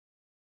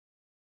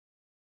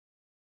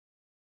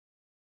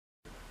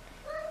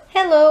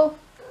Hello!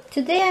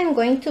 Today I'm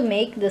going to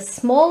make the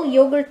small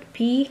yogurt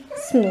pea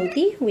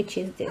smoothie, which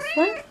is this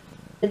one.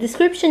 The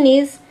description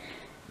is,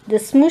 the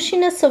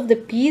smooshiness of the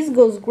peas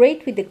goes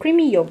great with the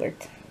creamy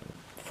yogurt.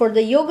 For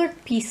the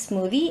yogurt pea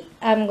smoothie,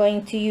 I'm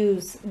going to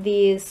use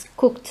these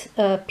cooked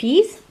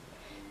peas.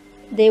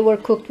 They were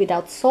cooked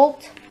without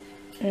salt,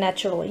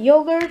 natural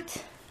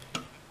yogurt,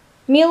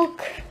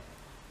 milk,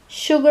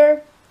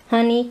 sugar,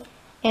 honey,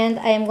 and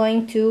I am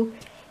going to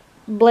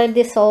blend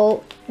this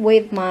all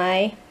with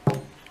my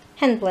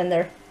hand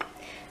blender.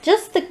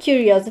 Just a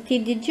curiosity,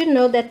 did you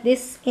know that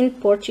this in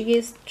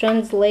Portuguese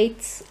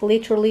translates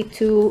literally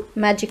to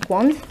magic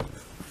wand?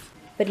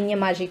 Varinha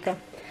mágica.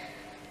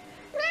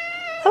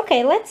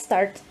 Okay, let's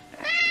start.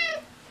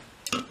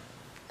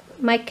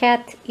 My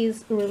cat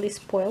is really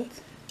spoiled.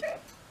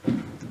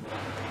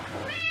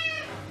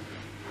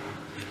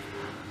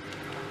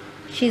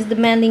 She's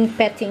demanding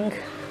petting.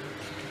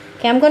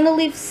 Okay, I'm gonna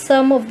leave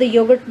some of the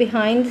yogurt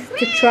behind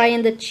to try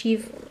and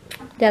achieve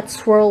that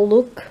swirl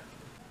look.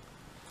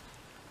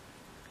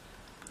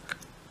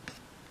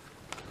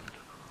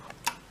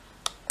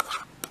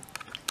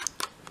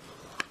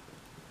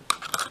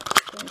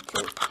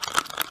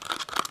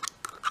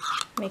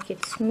 Make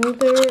it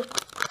smoother.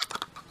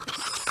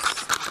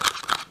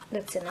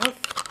 That's enough.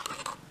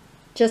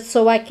 Just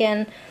so I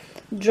can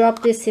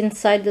drop this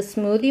inside the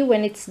smoothie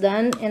when it's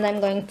done, and I'm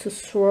going to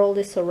swirl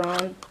this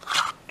around,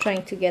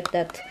 trying to get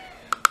that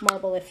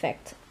marble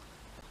effect.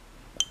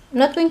 I'm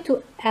not going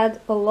to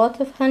add a lot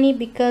of honey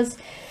because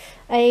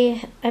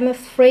I'm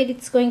afraid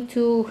it's going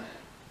to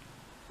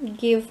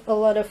give a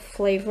lot of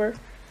flavor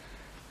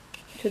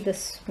to the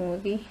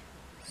smoothie.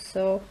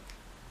 So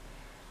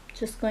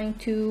just going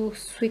to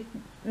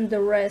sweeten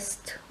the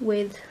rest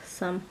with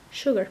some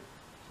sugar.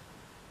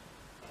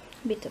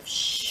 A bit of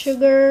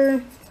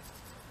sugar,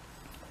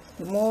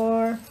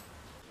 more,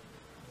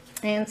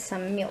 and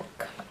some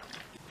milk.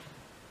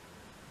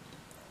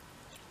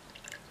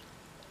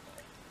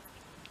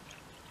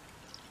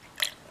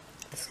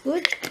 It's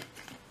good.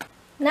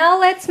 Now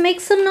let's make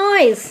some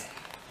noise.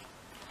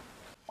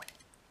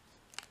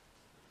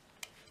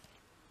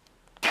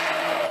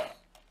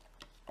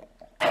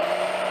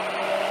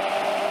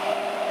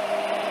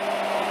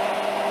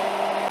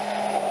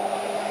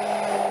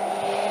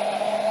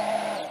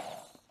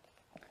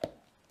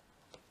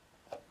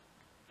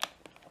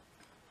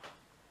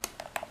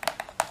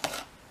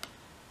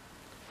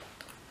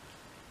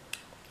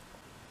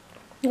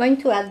 I'm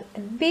going to add a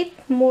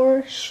bit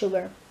more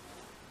sugar.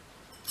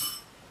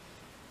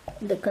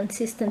 The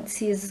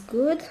consistency is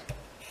good.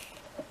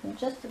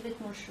 Just a bit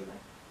more sugar.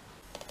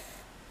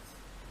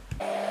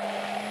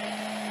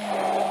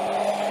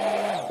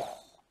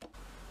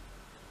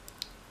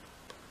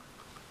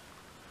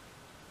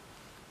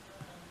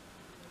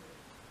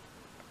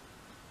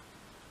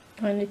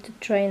 I need to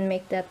try and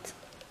make that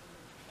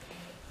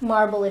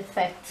marble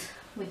effect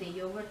with the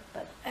yogurt,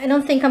 but I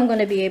don't think I'm going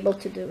to be able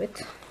to do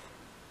it.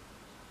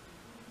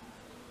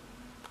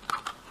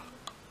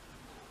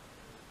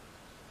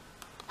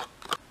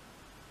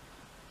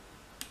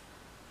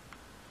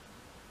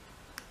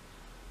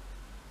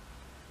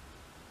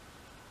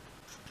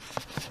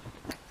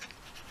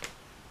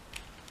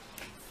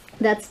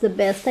 That's the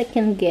best I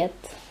can get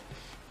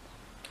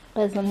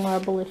as a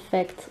marble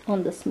effect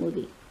on the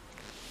smoothie.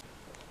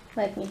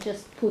 Let me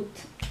just put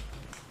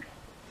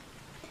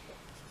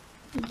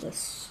the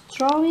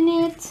straw in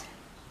it.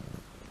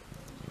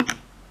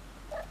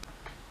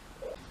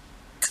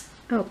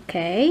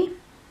 Okay,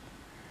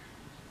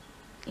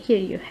 here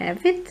you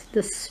have it,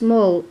 the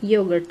small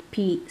yogurt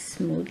pea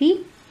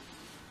smoothie.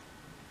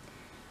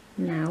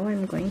 Now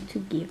I'm going to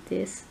give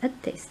this a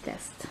taste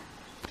test.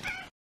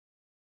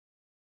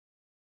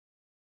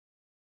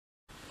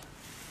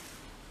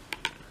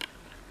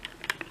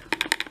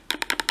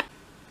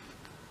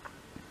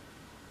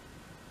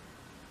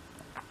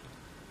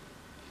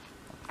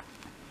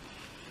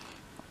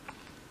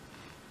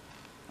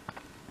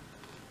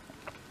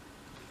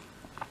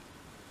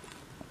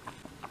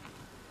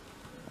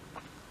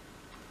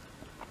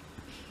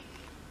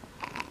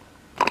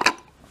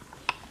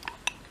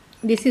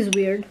 This is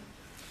weird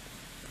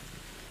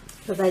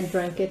because I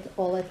drank it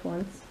all at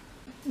once.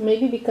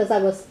 Maybe because I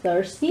was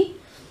thirsty,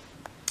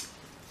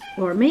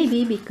 or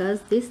maybe because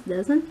this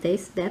doesn't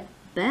taste that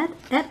bad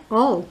at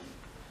all.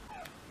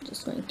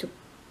 Just going to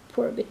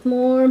pour a bit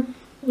more.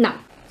 Now,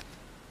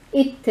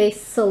 it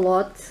tastes a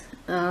lot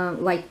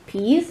like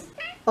peas.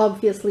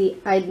 Obviously,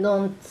 I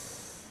don't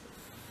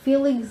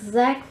feel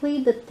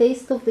exactly the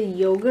taste of the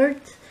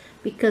yogurt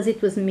because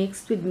it was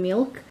mixed with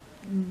milk,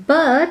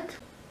 but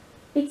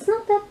it's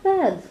not that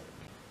bad.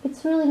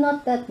 It's really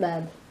not that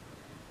bad.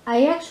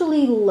 I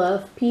actually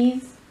love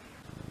peas,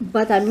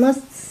 but I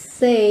must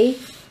say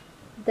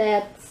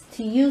that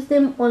to use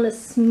them on a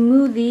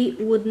smoothie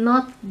would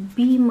not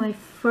be my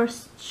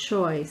first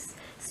choice,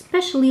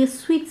 especially a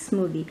sweet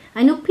smoothie.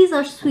 I know peas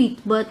are sweet,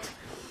 but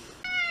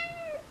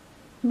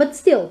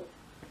still,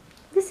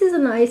 this is a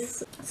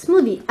nice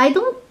smoothie. I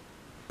don't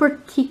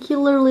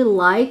particularly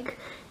like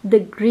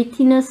the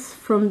grittiness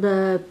from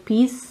the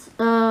peas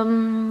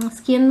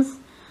skins,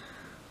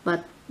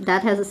 but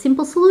that has a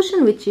simple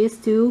solution, which is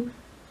to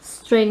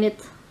strain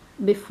it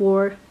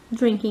before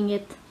drinking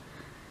it.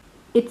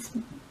 It's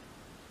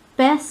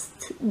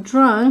best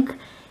drunk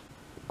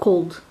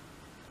cold,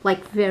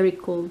 like very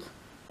cold.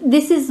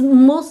 This is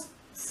most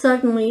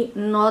certainly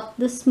not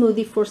the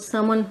smoothie for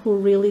someone who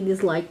really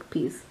dislikes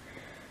peas.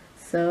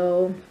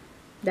 So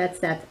that's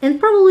that. And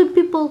probably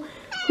people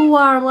who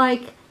are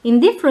like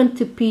indifferent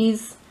to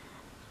peas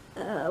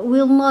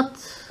will not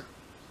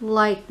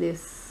like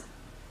this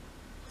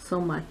so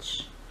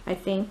much, I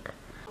think.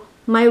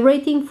 My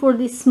rating for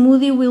this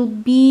smoothie will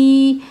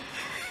be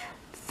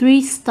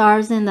 3.5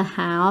 stars,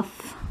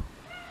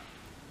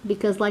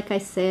 because like I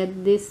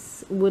said,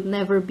 this would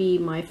never be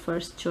my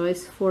first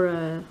choice for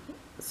a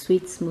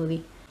sweet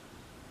smoothie.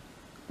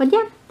 But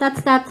yeah,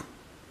 that's that.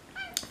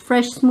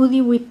 Fresh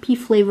smoothie with pea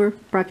flavor,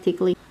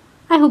 practically.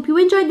 I hope you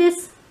enjoyed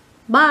this.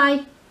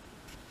 Bye!